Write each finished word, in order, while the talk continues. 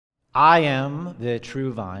I am the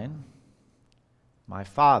true vine. My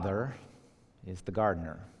Father is the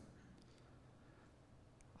gardener.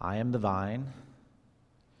 I am the vine.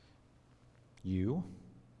 You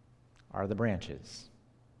are the branches.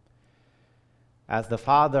 As the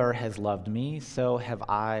Father has loved me, so have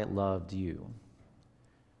I loved you.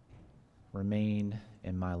 Remain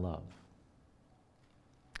in my love.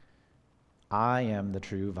 I am the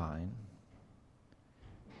true vine.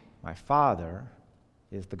 My Father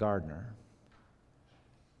is the gardener.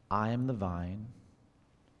 I am the vine.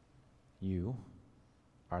 You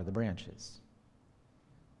are the branches.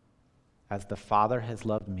 As the Father has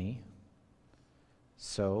loved me,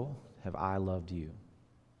 so have I loved you.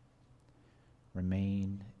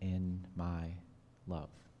 Remain in my love.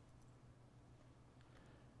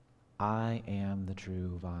 I am the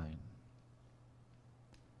true vine.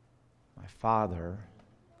 My Father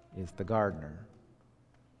is the gardener.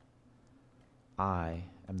 I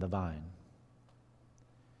am the vine.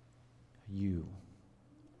 You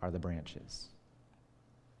are the branches.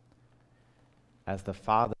 As the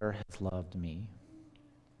Father has loved me,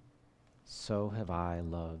 so have I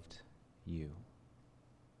loved you.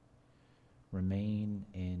 Remain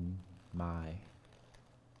in my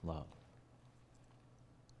love.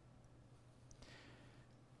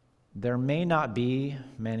 There may not be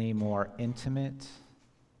many more intimate,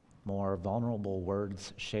 more vulnerable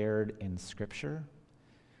words shared in Scripture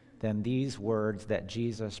than these words that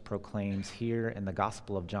Jesus proclaims here in the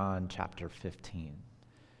Gospel of John, chapter 15.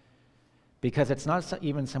 Because it's not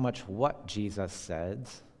even so much what Jesus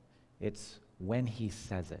says, it's when he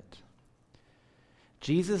says it.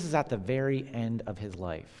 Jesus is at the very end of his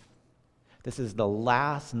life. This is the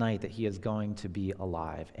last night that he is going to be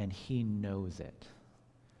alive, and he knows it.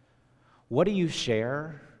 What do you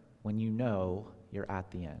share when you know you're at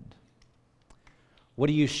the end? What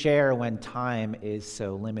do you share when time is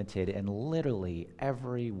so limited and literally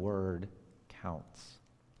every word counts?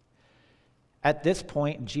 At this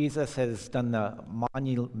point, Jesus has done the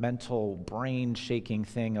monumental, brain-shaking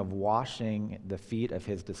thing of washing the feet of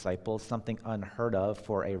his disciples, something unheard of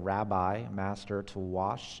for a rabbi, master, to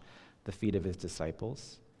wash the feet of his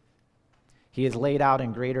disciples. He has laid out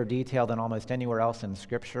in greater detail than almost anywhere else in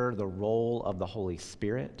Scripture the role of the Holy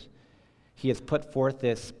Spirit. He has put forth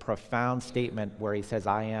this profound statement where he says,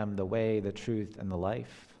 I am the way, the truth, and the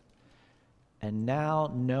life. And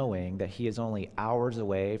now knowing that he is only hours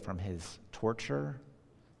away from his torture,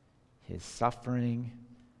 his suffering,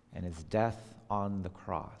 and his death on the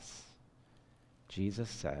cross, Jesus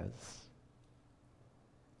says,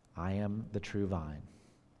 I am the true vine.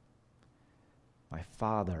 My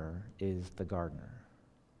Father is the gardener.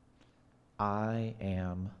 I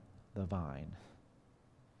am the vine.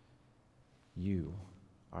 You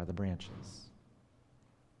are the branches.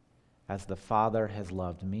 As the Father has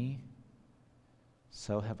loved me,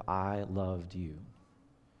 so have I loved you.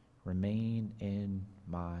 Remain in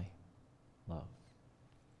my love.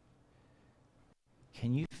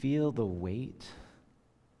 Can you feel the weight,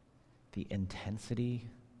 the intensity,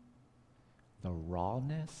 the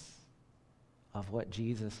rawness of what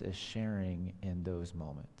Jesus is sharing in those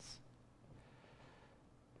moments?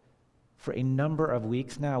 For a number of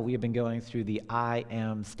weeks now, we have been going through the I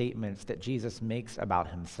am statements that Jesus makes about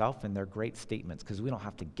himself, and they're great statements because we don't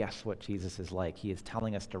have to guess what Jesus is like. He is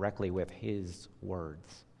telling us directly with his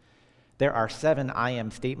words. There are 7 I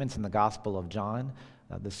am statements in the Gospel of John.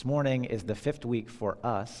 This morning is the 5th week for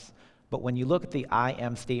us, but when you look at the I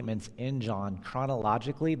am statements in John,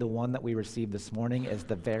 chronologically, the one that we received this morning is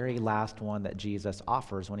the very last one that Jesus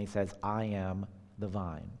offers when he says, I am the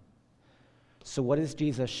vine. So what is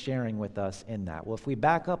Jesus sharing with us in that? Well, if we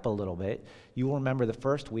back up a little bit, you will remember the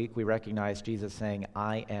first week we recognized Jesus saying,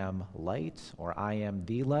 I am light, or I am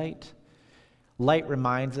the light. Light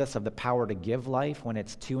reminds us of the power to give life. When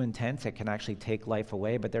it's too intense, it can actually take life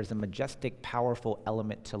away, but there's a majestic, powerful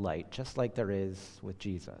element to light, just like there is with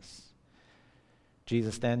Jesus.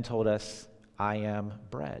 Jesus then told us, I am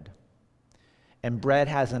bread. And bread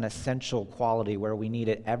has an essential quality where we need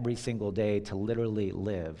it every single day to literally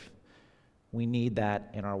live. We need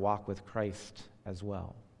that in our walk with Christ as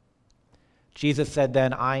well. Jesus said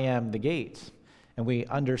then, I am the gate. And we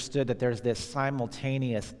understood that there's this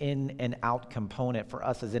simultaneous in and out component for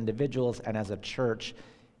us as individuals and as a church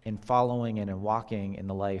in following and in walking in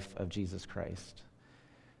the life of Jesus Christ.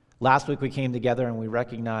 Last week we came together and we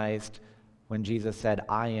recognized when Jesus said,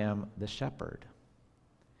 I am the shepherd.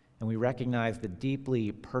 And we recognized the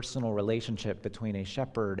deeply personal relationship between a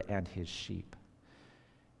shepherd and his sheep.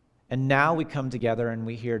 And now we come together and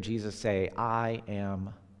we hear Jesus say, I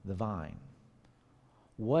am the vine.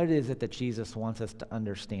 What is it that Jesus wants us to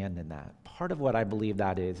understand in that? Part of what I believe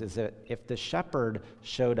that is that if the shepherd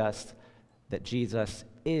showed us that Jesus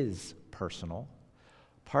is personal,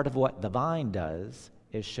 part of what the vine does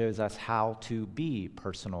is shows us how to be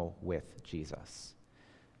personal with Jesus.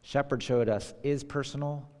 Shepherd showed us is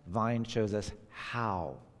personal, vine shows us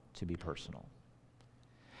how to be personal.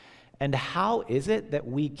 And how is it that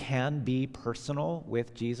we can be personal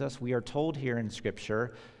with Jesus? We are told here in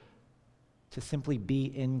Scripture to simply be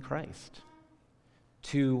in Christ,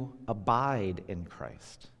 to abide in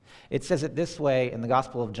Christ. It says it this way in the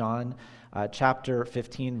Gospel of John, chapter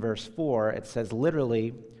 15, verse 4. It says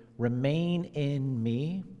literally, "Remain in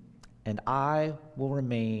me, and I will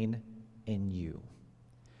remain in you."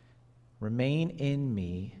 Remain in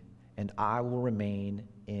me, and I will remain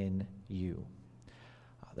in you.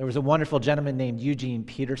 There was a wonderful gentleman named Eugene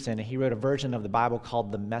Peterson, and he wrote a version of the Bible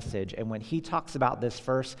called The Message. And when he talks about this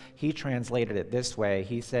verse, he translated it this way.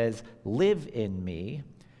 He says, "Live in me,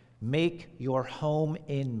 make your home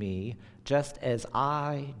in me, just as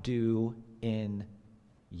I do in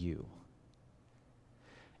you."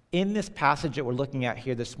 In this passage that we're looking at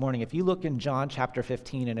here this morning, if you look in John chapter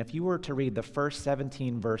 15, and if you were to read the first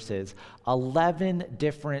 17 verses, 11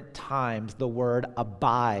 different times the word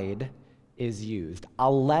abide is used.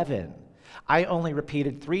 11. I only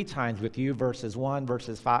repeated 3 times with you, verses 1,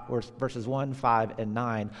 5, and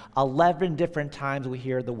 9. 11 different times we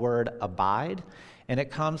hear the word abide, and it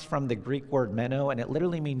comes from the Greek word meno, and it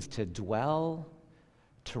literally means to dwell,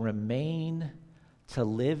 to remain, to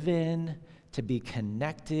live in, to be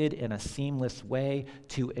connected in a seamless way,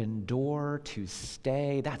 to endure, to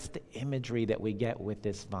stay. That's the imagery that we get with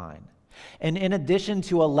this vine. And in addition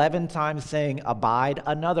to 11 times saying abide,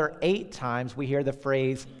 another 8 times we hear the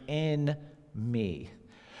phrase in me.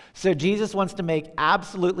 So Jesus wants to make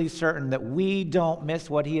absolutely certain that we don't miss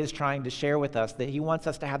what he is trying to share with us, that he wants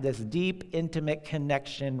us to have this deep, intimate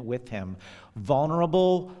connection with him.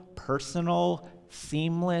 Vulnerable, personal,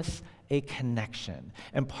 seamless, a connection.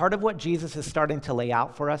 And part of what Jesus is starting to lay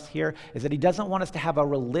out for us here is that he doesn't want us to have a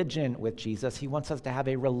religion with Jesus. He wants us to have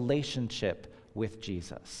a relationship with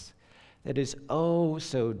Jesus that is oh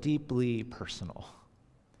so deeply personal,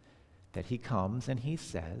 that he comes and he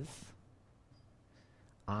says,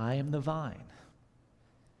 "I am the vine."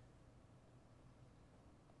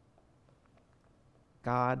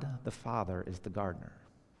 God the Father is the gardener.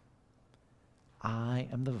 I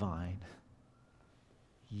am the vine.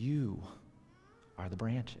 You are the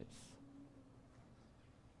branches.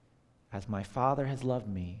 As my Father has loved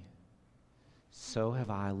me, so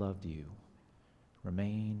have I loved you.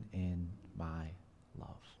 Remain in my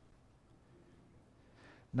love.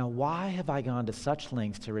 Now, why have I gone to such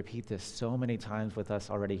lengths to repeat this so many times with us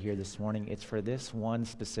already here this morning? It's for this one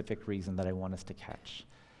specific reason that I want us to catch.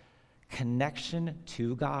 Connection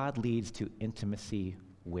to God leads to intimacy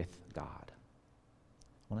with God.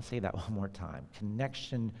 I want to say that one more time.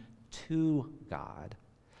 Connection to God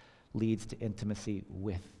leads to intimacy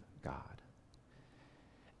with God.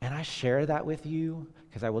 And I share that with you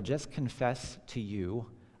because I will just confess to you,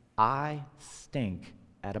 I stink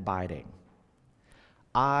at abiding.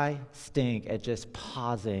 I stink at just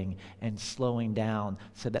pausing and slowing down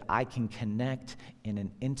so that I can connect in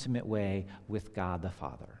an intimate way with God the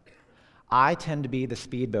Father. I tend to be the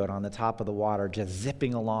speedboat on the top of the water, just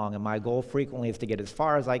zipping along, and my goal frequently is to get as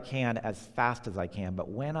far as I can, as fast as I can. But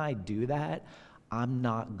when I do that, I'm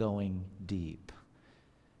not going deep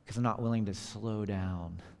because I'm not willing to slow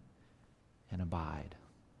down and abide.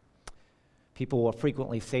 People will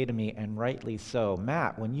frequently say to me, and rightly so,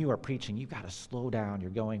 "Matt, when you are preaching, you got to slow down. You're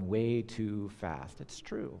going way too fast." It's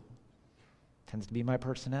true. It tends to be my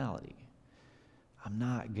personality. I'm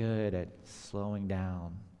not good at slowing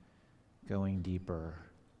down, going deeper,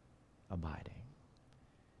 abiding.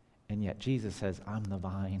 And yet Jesus says, "I'm the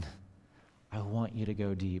vine. I want you to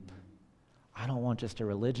go deep. I don't want just a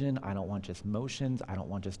religion. I don't want just motions. I don't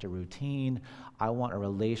want just a routine. I want a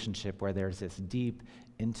relationship where there's this deep,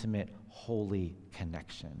 intimate, holy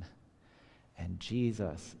connection." And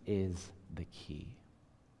Jesus is the key.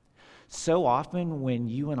 So often when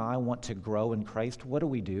you and I want to grow in Christ, what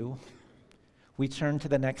do? We turn to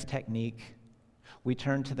the next technique. We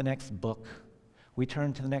turn to the next book. We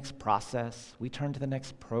turn to the next process. We turn to the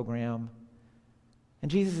next program.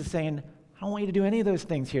 And Jesus is saying, I don't want you to do any of those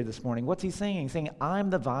things here this morning. What's he saying? He's saying, I'm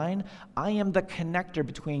the vine. I am the connector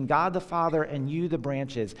between God the Father and you, the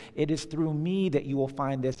branches. It is through me that you will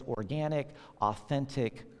find this organic,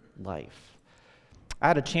 authentic life. I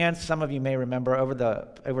had a chance, some of you may remember,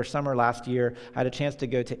 over summer last year, I had a chance to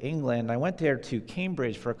go to England. I went there to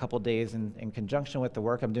Cambridge for a couple days in conjunction with the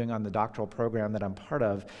work I'm doing on the doctoral program that I'm part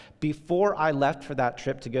of. Before I left for that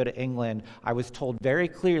trip to go to England, I was told very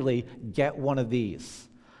clearly, get one of these.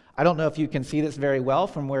 I don't know if you can see this very well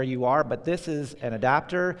from where you are, but this is an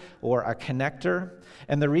adapter or a connector.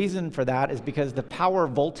 And the reason for that is because the power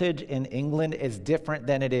voltage in England is different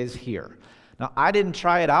than it is here. Now, I didn't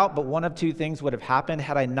try it out, but one of two things would have happened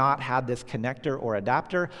had I not had this connector or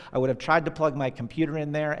adapter. I would have tried to plug my computer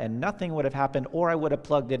in there and nothing would have happened, or I would have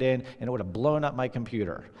plugged it in and it would have blown up my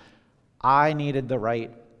computer. I needed the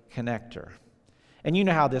right connector. And you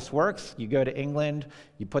know how this works. You go to England,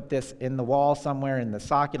 you put this in the wall somewhere in the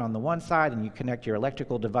socket on the one side, and you connect your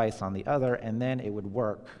electrical device on the other, and then it would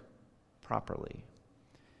work properly.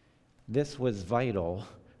 This was vital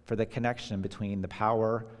for the connection between the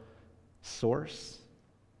power source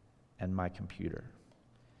and my computer.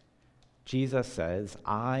 Jesus says,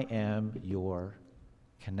 I am your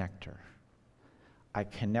connector. I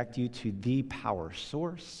connect you to the power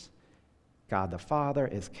source. God the Father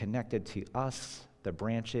is connected to us, the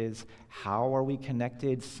branches. How are we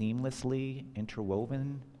connected seamlessly,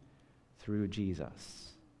 interwoven? Through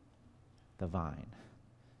Jesus, the vine.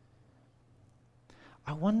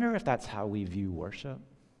 I wonder if that's how we view worship.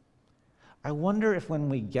 I wonder if when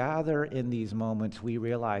we gather in these moments, we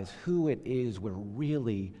realize who it is we're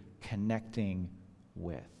really connecting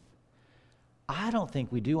with. I don't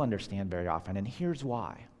think we do understand very often, and here's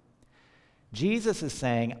why. Jesus is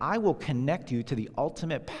saying, I will connect you to the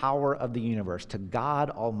ultimate power of the universe, to God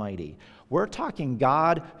Almighty. We're talking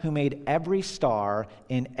God who made every star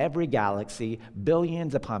in every galaxy,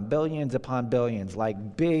 billions upon billions upon billions,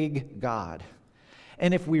 like big God.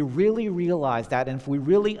 And if we really realized that, and if we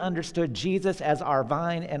really understood Jesus as our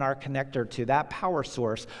vine and our connector to that power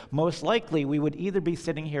source, most likely we would either be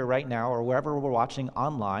sitting here right now or wherever we're watching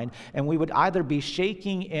online, and we would either be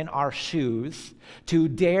shaking in our shoes to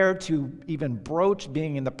dare to even broach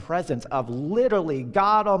being in the presence of literally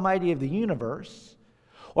God Almighty of the universe,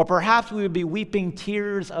 or perhaps we would be weeping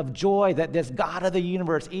tears of joy that this God of the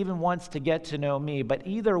universe even wants to get to know me. But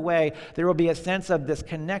either way, there will be a sense of this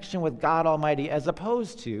connection with God Almighty, as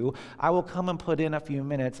opposed to, I will come and put in a few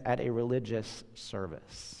minutes at a religious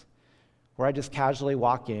service, where I just casually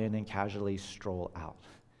walk in and casually stroll out.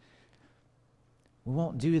 We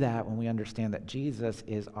won't do that when we understand that Jesus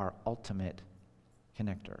is our ultimate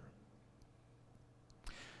connector.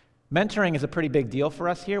 Mentoring is a pretty big deal for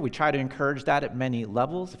us here. We try to encourage that at many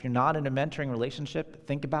levels. If you're not in a mentoring relationship,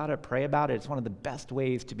 think about it, pray about it. It's one of the best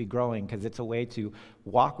ways to be growing because it's a way to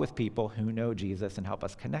walk with people who know Jesus and help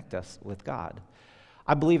us connect us with God.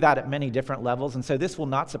 I believe that at many different levels, and so this will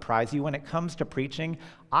not surprise you. When it comes to preaching,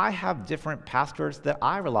 I have different pastors that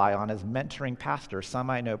I rely on as mentoring pastors. Some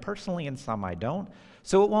I know personally and some I don't.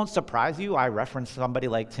 So it won't surprise you. I reference somebody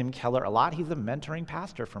like Tim Keller a lot. He's a mentoring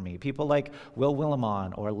pastor for me. People like Will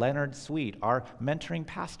Willimon or Leonard Sweet are mentoring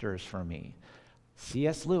pastors for me.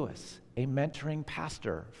 C.S. Lewis, a mentoring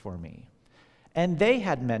pastor for me. And they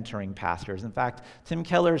had mentoring pastors. In fact, Tim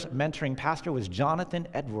Keller's mentoring pastor was Jonathan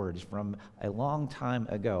Edwards from a long time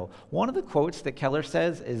ago. One of the quotes that Keller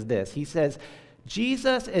says is this. He says,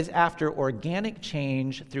 Jesus is after organic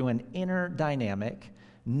change through an inner dynamic,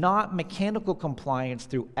 not mechanical compliance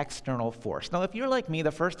through external force. Now, if you're like me,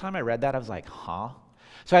 the first time I read that, I was like, huh?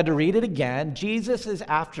 So I had to read it again. Jesus is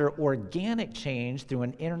after organic change through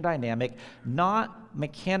an inner dynamic, not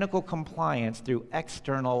mechanical compliance through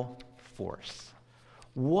external force.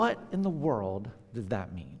 What in the world does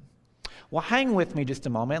that mean? Well, hang with me just a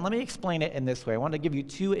moment. Let me explain it in this way. I want to give you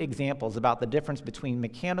two examples about the difference between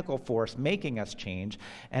mechanical force making us change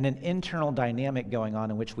and an internal dynamic going on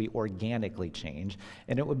in which we organically change.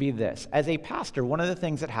 And it would be this. As a pastor, one of the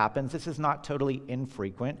things that happens, this is not totally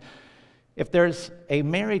infrequent, if there's a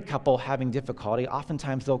married couple having difficulty,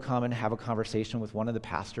 oftentimes they'll come and have a conversation with one of the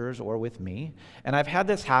pastors or with me. And I've had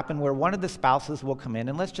this happen where one of the spouses will come in,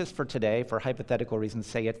 and let's just for today, for hypothetical reasons,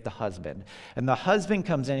 say it's the husband. And the husband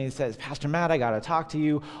comes in and he says, Pastor Matt, I got to talk to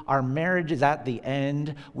you. Our marriage is at the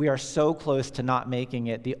end. We are so close to not making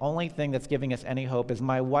it. The only thing that's giving us any hope is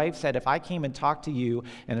my wife said if I came and talked to you,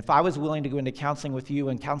 and if I was willing to go into counseling with you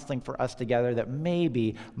and counseling for us together, that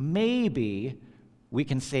maybe we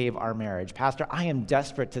can save our marriage. Pastor, I am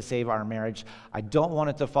desperate to save our marriage. I don't want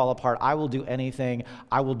it to fall apart. I will do anything.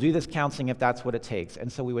 I will do this counseling if that's what it takes. And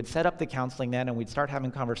so we would set up the counseling then, and we'd start having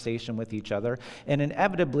conversation with each other. And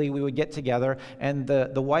inevitably, we would get together, and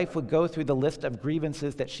the wife would go through the list of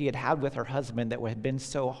grievances that she had had with her husband that had been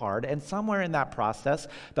so hard. And somewhere in that process,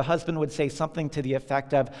 the husband would say something to the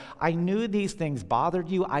effect of, I knew these things bothered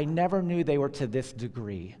you. I never knew they were to this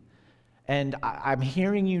degree. And I'm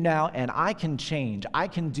hearing you now, and I can change. I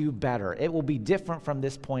can do better. It will be different from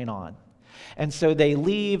this point on. And so they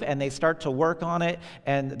leave, and they start to work on it,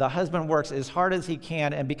 and the husband works as hard as he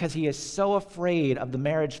can, and because he is so afraid of the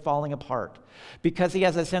marriage falling apart, because he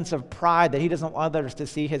has a sense of pride that he doesn't want others to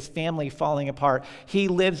see his family falling apart, he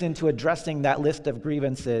lives into addressing that list of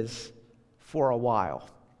grievances for a while.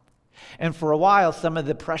 And for a while, some of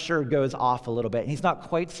the pressure goes off a little bit. And he's not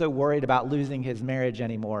quite so worried about losing his marriage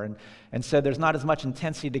anymore. And so there's not as much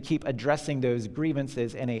intensity to keep addressing those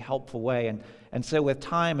grievances in a helpful way. And so with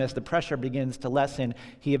time, as the pressure begins to lessen,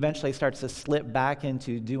 he eventually starts to slip back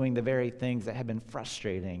into doing the very things that have been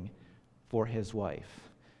frustrating for his wife.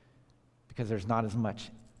 Because there's not as much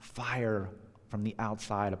fire from the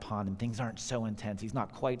outside upon him. Things aren't so intense. He's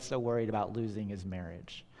not quite so worried about losing his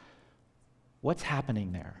marriage. What's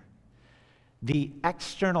happening there? The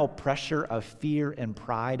external pressure of fear and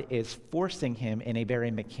pride is forcing him in a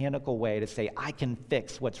very mechanical way to say, I can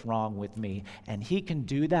fix what's wrong with me. And he can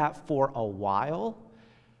do that for a while,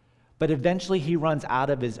 but eventually he runs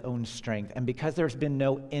out of his own strength. And because there's been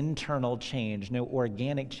no internal change, no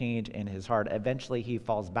organic change in his heart, eventually he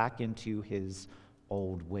falls back into his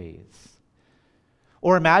old ways.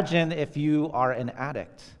 Or imagine if you are an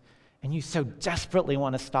addict, and you so desperately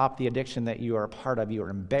want to stop the addiction that you are a part of. You are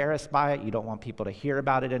embarrassed by it. You don't want people to hear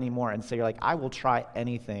about it anymore. And so you're like, I will try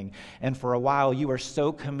anything. And for a while, you are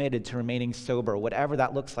so committed to remaining sober, whatever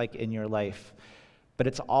that looks like in your life. But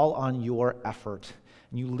it's all on your effort.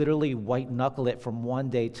 And you literally white-knuckle it from one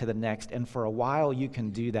day to the next. And for a while, you can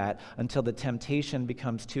do that until the temptation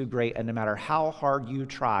becomes too great. And no matter how hard you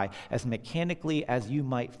try, as mechanically as you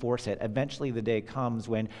might force it, eventually the day comes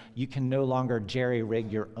when you can no longer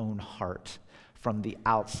jerry-rig your own heart from the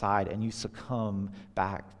outside, and you succumb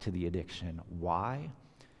back to the addiction. Why?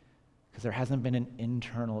 Because there hasn't been an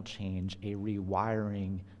internal change, a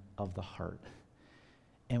rewiring of the heart.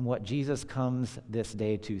 And what Jesus comes this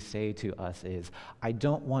day to say to us is, I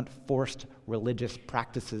don't want forced religious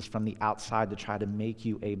practices from the outside to try to make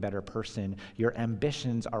you a better person. Your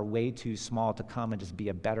ambitions are way too small to come and just be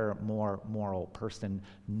a better, more moral person.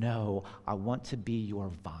 No, I want to be your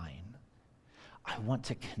vine. I want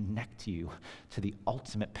to connect you to the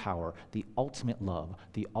ultimate power, the ultimate love,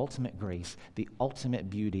 the ultimate grace, the ultimate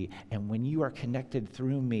beauty. And when you are connected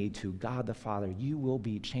through me to God the Father, you will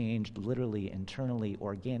be changed literally, internally,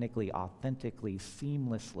 organically, authentically,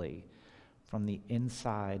 seamlessly from the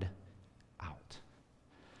inside out.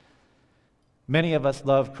 Many of us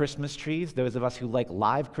love Christmas trees. Those of us who like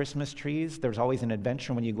live Christmas trees, there's always an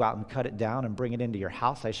adventure when you go out and cut it down and bring it into your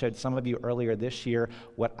house. I showed some of you earlier this year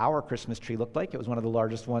what our Christmas tree looked like. It was one of the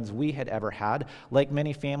largest ones we had ever had. Like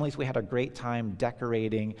many families, we had a great time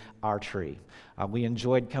decorating our tree. We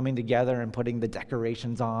enjoyed coming together and putting the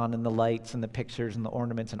decorations on and the lights and the pictures and the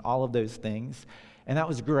ornaments and all of those things. And that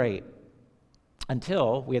was great.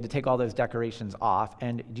 Until we had to take all those decorations off.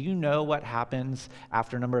 And do you know what happens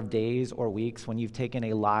after a number of days or weeks when you've taken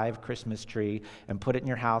a live Christmas tree and put it in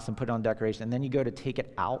your house and put it on decoration, and then you go to take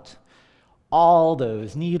it out? All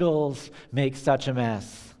those needles make such a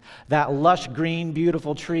mess. That lush green,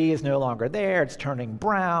 beautiful tree is no longer there. It's turning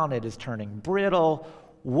brown. It is turning brittle.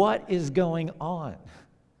 What is going on?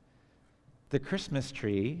 The Christmas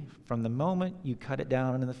tree, from the moment you cut it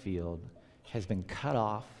down in the field, has been cut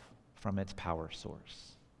off from its power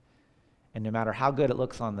source. And no matter how good it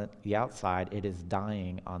looks on the outside, it is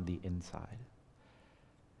dying on the inside.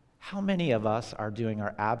 How many of us are doing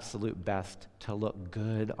our absolute best to look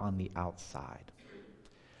good on the outside?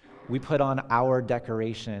 We put on our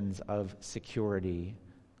decorations of security,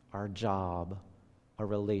 our job, a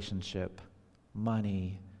relationship,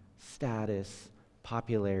 money, status,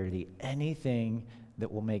 popularity, anything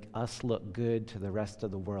that will make us look good to the rest of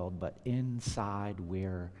the world, but inside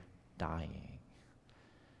we're dying.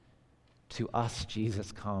 To us,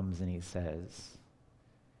 Jesus comes and he says,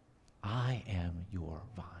 I am your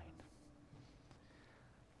vine.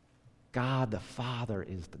 God the Father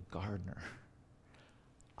is the gardener.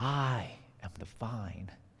 I am the vine,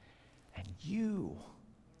 and you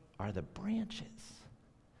are the branches.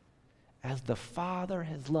 As the Father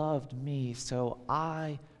has loved me, so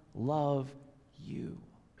I love you.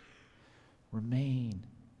 Remain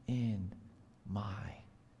in my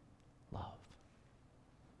love.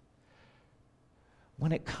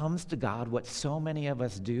 When it comes to God, what so many of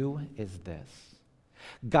us do is this.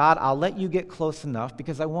 God, I'll let you get close enough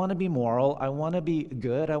because I want to be moral, I want to be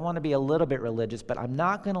good, I want to be a little bit religious, but I'm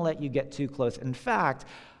not going to let you get too close. In fact,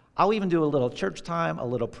 I'll even do a little church time, a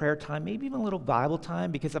little prayer time, maybe even a little Bible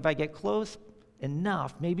time, because if I get close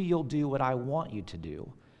enough, maybe you'll do what I want you to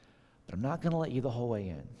do, but I'm not going to let you the whole way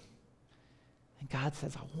in. And God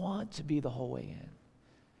says, I want to be the whole way in.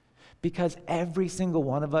 Because every single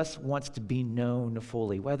one of us wants to be known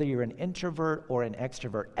fully. Whether you're an introvert or an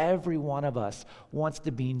extrovert, every one of us wants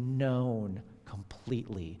to be known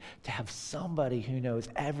completely, to have somebody who knows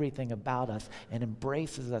everything about us and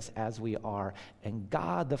embraces us as we are. And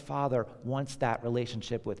God the Father wants that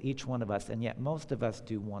relationship with each one of us, and yet most of us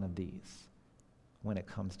do one of these when it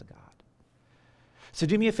comes to God. So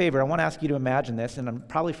do me a favor, I want to ask you to imagine this, and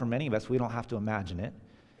probably for many of us, we don't have to imagine it.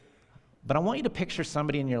 But I want you to picture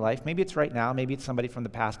somebody in your life, maybe it's right now, maybe it's somebody from the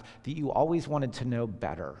past, that you always wanted to know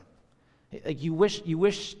better. Like you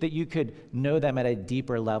wish that you could know them at a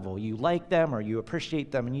deeper level. You like them or you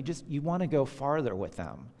appreciate them, and you want to go farther with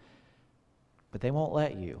them. But they won't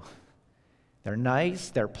let you. They're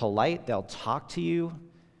nice, they're polite, they'll talk to you,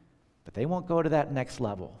 but they won't go to that next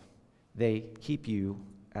level. They keep you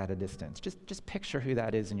at a distance. Just picture who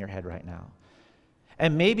that is in your head right now.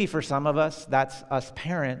 And maybe for some of us, that's us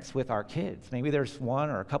parents with our kids. Maybe there's one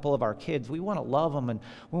or a couple of our kids. We want to love them and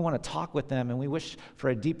we want to talk with them and we wish for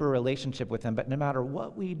a deeper relationship with them. But no matter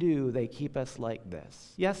what we do, they keep us like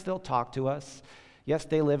this. Yes, they'll talk to us. Yes,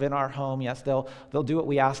 they live in our home. Yes, they'll do what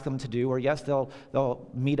we ask them to do. Or yes, they'll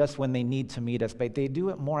meet us when they need to meet us. But they do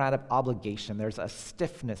it more out of obligation. There's a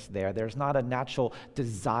stiffness there. There's not a natural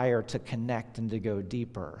desire to connect and to go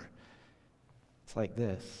deeper. It's like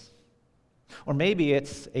this. Or maybe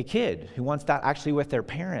it's a kid who wants that actually with their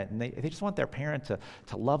parent, and they just want their parent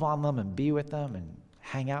to love on them and be with them and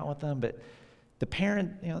hang out with them. But the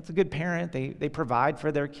parent, it's a good parent. They provide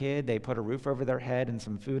for their kid. They put a roof over their head and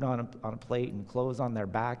some food on a plate and clothes on their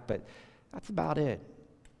back, but that's about it.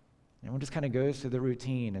 Everyone just kind of goes through the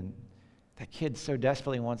routine, and that kid so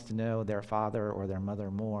desperately wants to know their father or their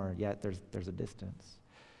mother more, yet there's a distance.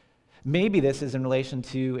 Maybe this is in relation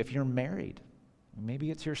to if you're married.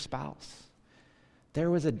 Maybe it's your spouse. There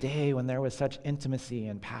was a day when there was such intimacy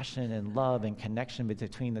and passion and love and connection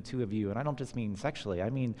between the two of you. And I don't just mean sexually. I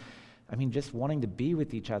mean just wanting to be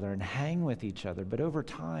with each other and hang with each other. But over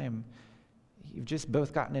time, you've just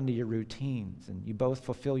both gotten into your routines and you both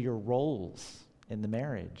fulfill your roles in the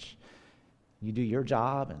marriage. You do your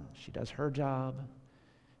job and she does her job.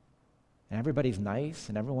 And everybody's nice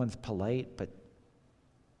and everyone's polite, but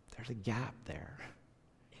there's a gap there.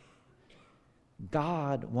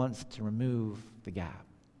 God wants to remove the gap,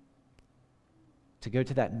 to go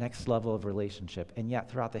to that next level of relationship. And yet,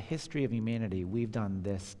 throughout the history of humanity, we've done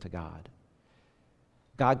this to God.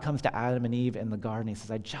 God comes to Adam and Eve in the garden. He says,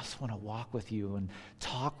 I just want to walk with you and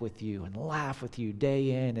talk with you and laugh with you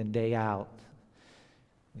day in and day out.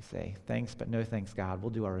 We say, thanks, but no thanks, God. We'll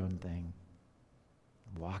do our own thing.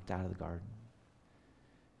 And walked out of the garden.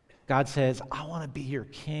 God says, I want to be your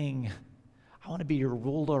king. I want to be your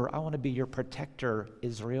ruler. I want to be your protector,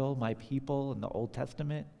 Israel, my people in the Old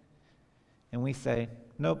Testament. And we say,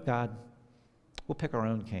 nope, God, we'll pick our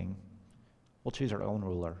own king. We'll choose our own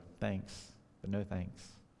ruler. Thanks, but no thanks.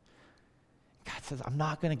 God says, I'm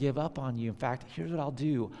not going to give up on you. In fact, here's what I'll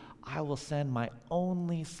do. I will send my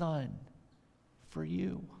only son for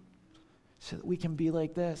you so that we can be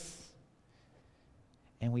like this.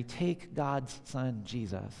 And we take God's son,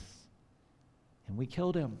 Jesus, and we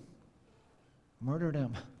killed him. Murdered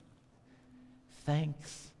him.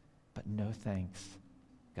 Thanks, but no thanks,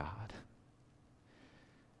 God.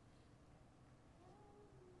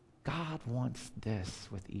 God wants this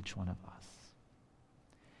with each one of us.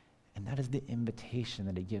 And that is the invitation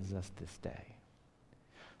that he gives us this day.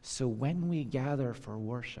 So when we gather for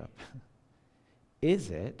worship, is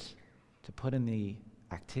it to put in the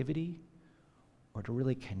activity or to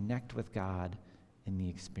really connect with God in the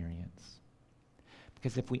experience?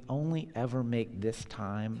 Because if we only ever make this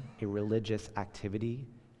time a religious activity,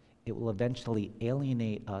 it will eventually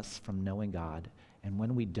alienate us from knowing God. And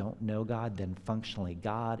when we don't know God, then functionally,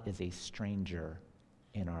 God is a stranger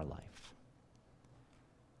in our life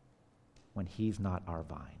when he's not our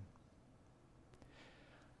vine.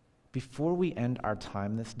 Before we end our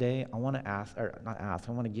time this day, I want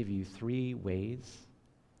to give you 3 ways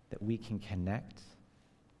that we can connect,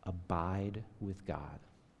 abide with God.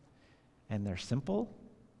 And they're simple,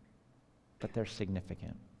 but they're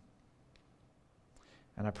significant.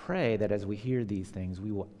 And I pray that as we hear these things,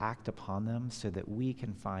 we will act upon them so that we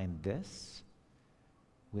can find this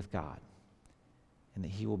with God and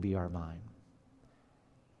that he will be our vine.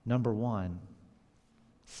 Number one,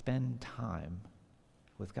 spend time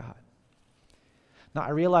with God. Now, I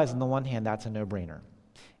realize on the one hand, that's a no-brainer.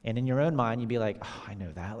 And in your own mind, you'd be like, oh, I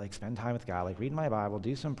know that, like spend time with God, like read my Bible,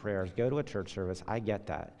 do some prayers, go to a church service, I get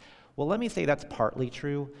that. Well, let me say that's partly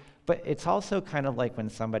true, but it's also kind of like when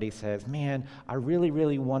somebody says, man, I really,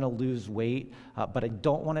 really want to lose weight, but I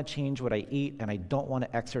don't want to change what I eat, and I don't want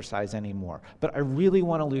to exercise anymore, but I really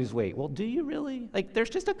want to lose weight. Well, do you really? Like, there's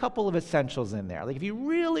just a couple of essentials in there. Like, if you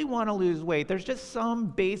really want to lose weight, there's just some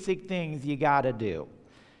basic things you got to do.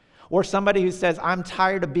 Or somebody who says, I'm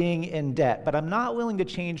tired of being in debt, but I'm not willing to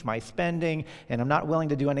change my spending, and I'm not willing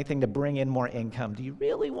to do anything to bring in more income. Do you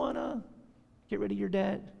really want to get rid of your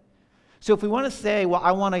debt? So if we want to say, well,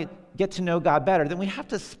 I want to get to know God better, then we have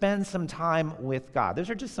to spend some time with God.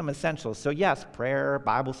 Those are just some essentials. So yes, prayer,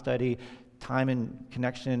 Bible study, time in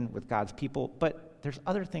connection with God's people, but there's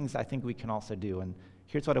other things I think we can also do, and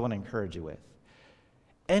here's what I want to encourage you with.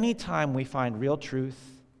 Anytime we find real truth,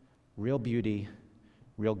 real beauty,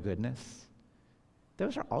 real goodness,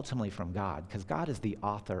 those are ultimately from God, because God is the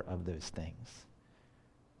author of those things.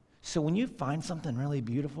 So when you find something really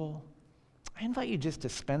beautiful, I invite you just to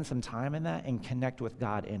spend some time in that and connect with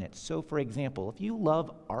God in it. So for example, if you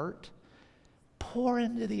love art, pour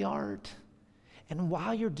into the art. And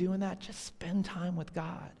while you're doing that, just spend time with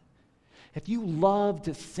God. If you love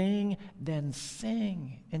to sing, then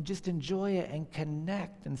sing and just enjoy it and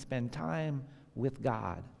connect and spend time with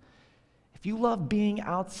God. If you love being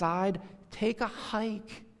outside, take a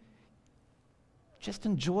hike. Just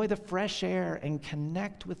enjoy the fresh air and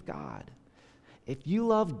connect with God. If you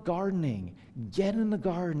love gardening, get in the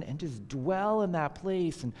garden and just dwell in that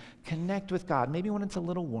place and connect with God. Maybe when it's a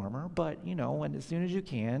little warmer, but as soon as you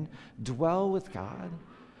can, dwell with God.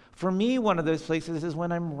 For me, one of those places is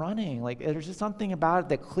when I'm running. Like, there's just something about it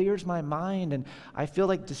that clears my mind, and I feel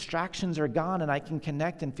like distractions are gone, and I can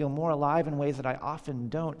connect and feel more alive in ways that I often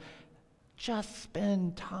don't. Just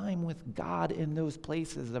spend time with God in those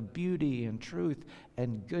places of beauty and truth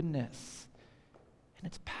and goodness. And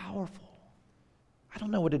it's powerful. I don't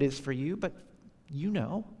know what it is for you, but you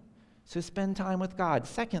know. So spend time with God.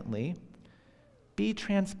 Secondly, be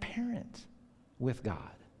transparent with God.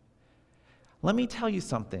 Let me tell you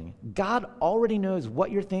something. God already knows what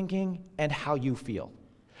you're thinking and how you feel.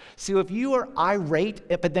 So if you are irate,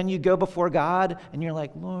 but then you go before God and you're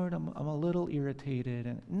like, Lord, I'm a little irritated.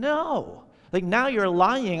 And no. Like, now you're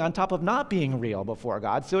lying on top of not being real before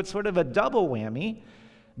God. So it's sort of a double whammy.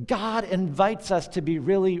 God invites us to be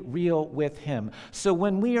really real with him. So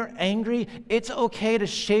when we are angry, it's okay to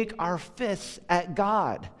shake our fists at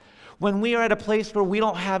God. When we are at a place where we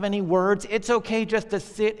don't have any words, it's okay just to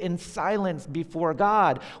sit in silence before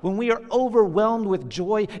God. When we are overwhelmed with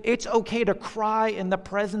joy, it's okay to cry in the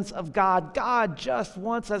presence of God. God just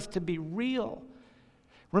wants us to be real.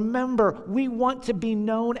 Remember, we want to be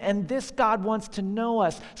known, and this God wants to know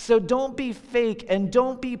us. So don't be fake, and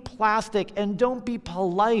don't be plastic, and don't be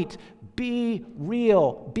polite. Be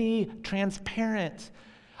real. Be transparent.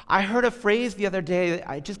 I heard a phrase the other day that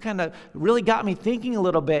I just kind of really got me thinking a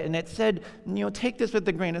little bit, and it said, take this with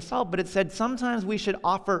a grain of salt, but it said sometimes we should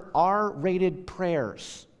offer R-rated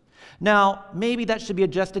prayers. Now, maybe that should be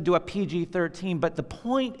adjusted to a PG-13, but the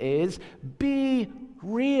point is, be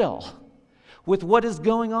real with what is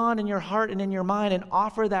going on in your heart and in your mind, and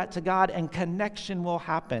offer that to God, and connection will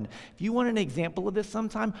happen. If you want an example of this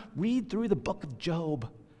sometime, read through the book of Job.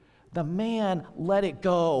 The man let it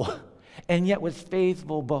go, and yet was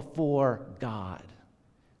faithful before God.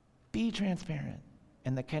 Be transparent,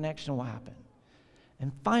 and the connection will happen.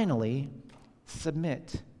 And finally,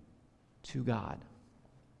 submit to God.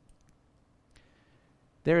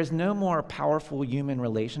 There is no more powerful human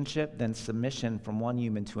relationship than submission from one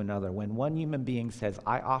human to another. When one human being says,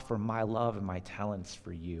 I offer my love and my talents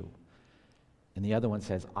for you, and the other one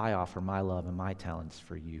says, I offer my love and my talents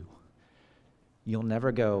for you, you'll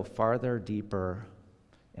never go farther, deeper,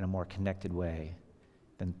 in a more connected way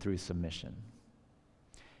than through submission.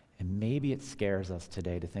 And maybe it scares us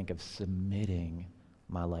today to think of submitting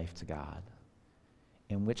my life to God,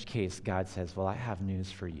 in which case God says, well, I have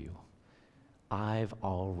news for you. I've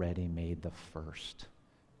already made the first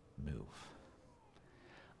move.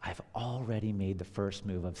 I've already made the first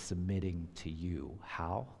move of submitting to you.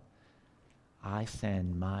 How? I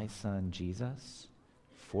send my son Jesus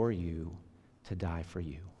for you to die for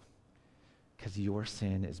you, because your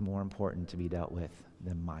sin is more important to be dealt with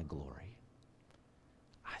than my glory.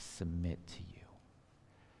 I submit to you.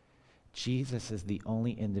 Jesus is the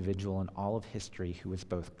only individual in all of history who is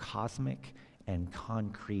both cosmic and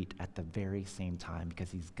concrete at the very same time,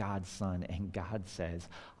 because he's God's son, and God says,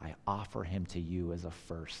 I offer him to you as a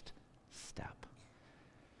first step.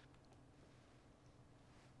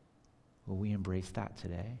 Will we embrace that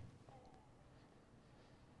today?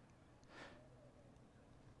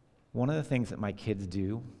 One of the things that my kids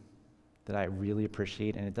do that I really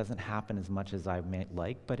appreciate, and it doesn't happen as much as I might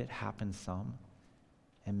like, but it happens some,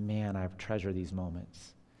 and man, I treasure these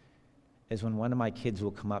moments, is when one of my kids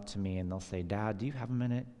will come up to me and they'll say, "Dad, do you have a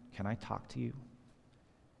minute? Can I talk to you?"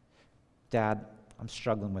 "Dad, I'm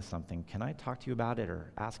struggling with something. Can I talk to you about it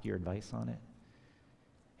or ask your advice on it?"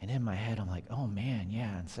 And in my head, I'm like, oh man,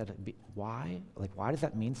 yeah. Why? Like, why does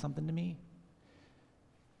that mean something to me?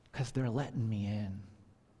 Because they're letting me in.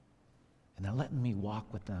 And they're letting me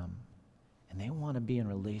walk with them. And they want to be in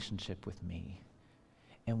relationship with me.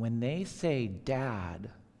 And when they say, "Dad,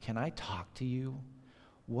 can I talk to you?"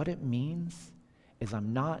 what it means is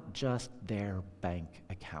I'm not just their bank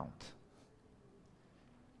account.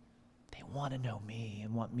 They want to know me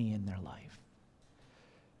and want me in their life.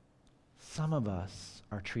 Some of us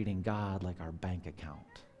are treating God like our bank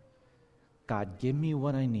account. God, give me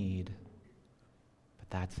what I need, but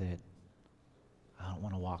that's it. I don't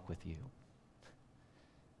want to walk with you.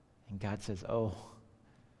 And God says, "Oh,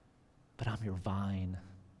 but I'm your vine.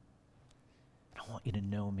 I want you to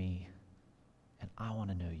know me, and I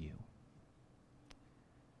want to know you."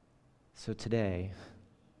 So today,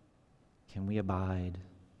 can we abide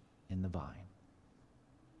in the vine?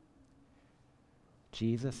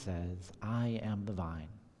 Jesus says, "I am the vine.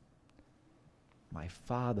 My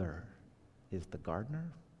Father is the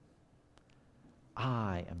gardener.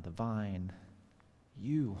 I am the vine.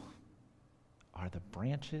 You are the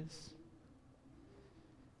branches.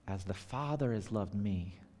 As the Father has loved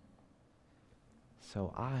me,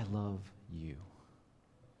 so I love you.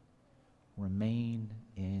 Remain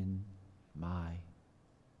in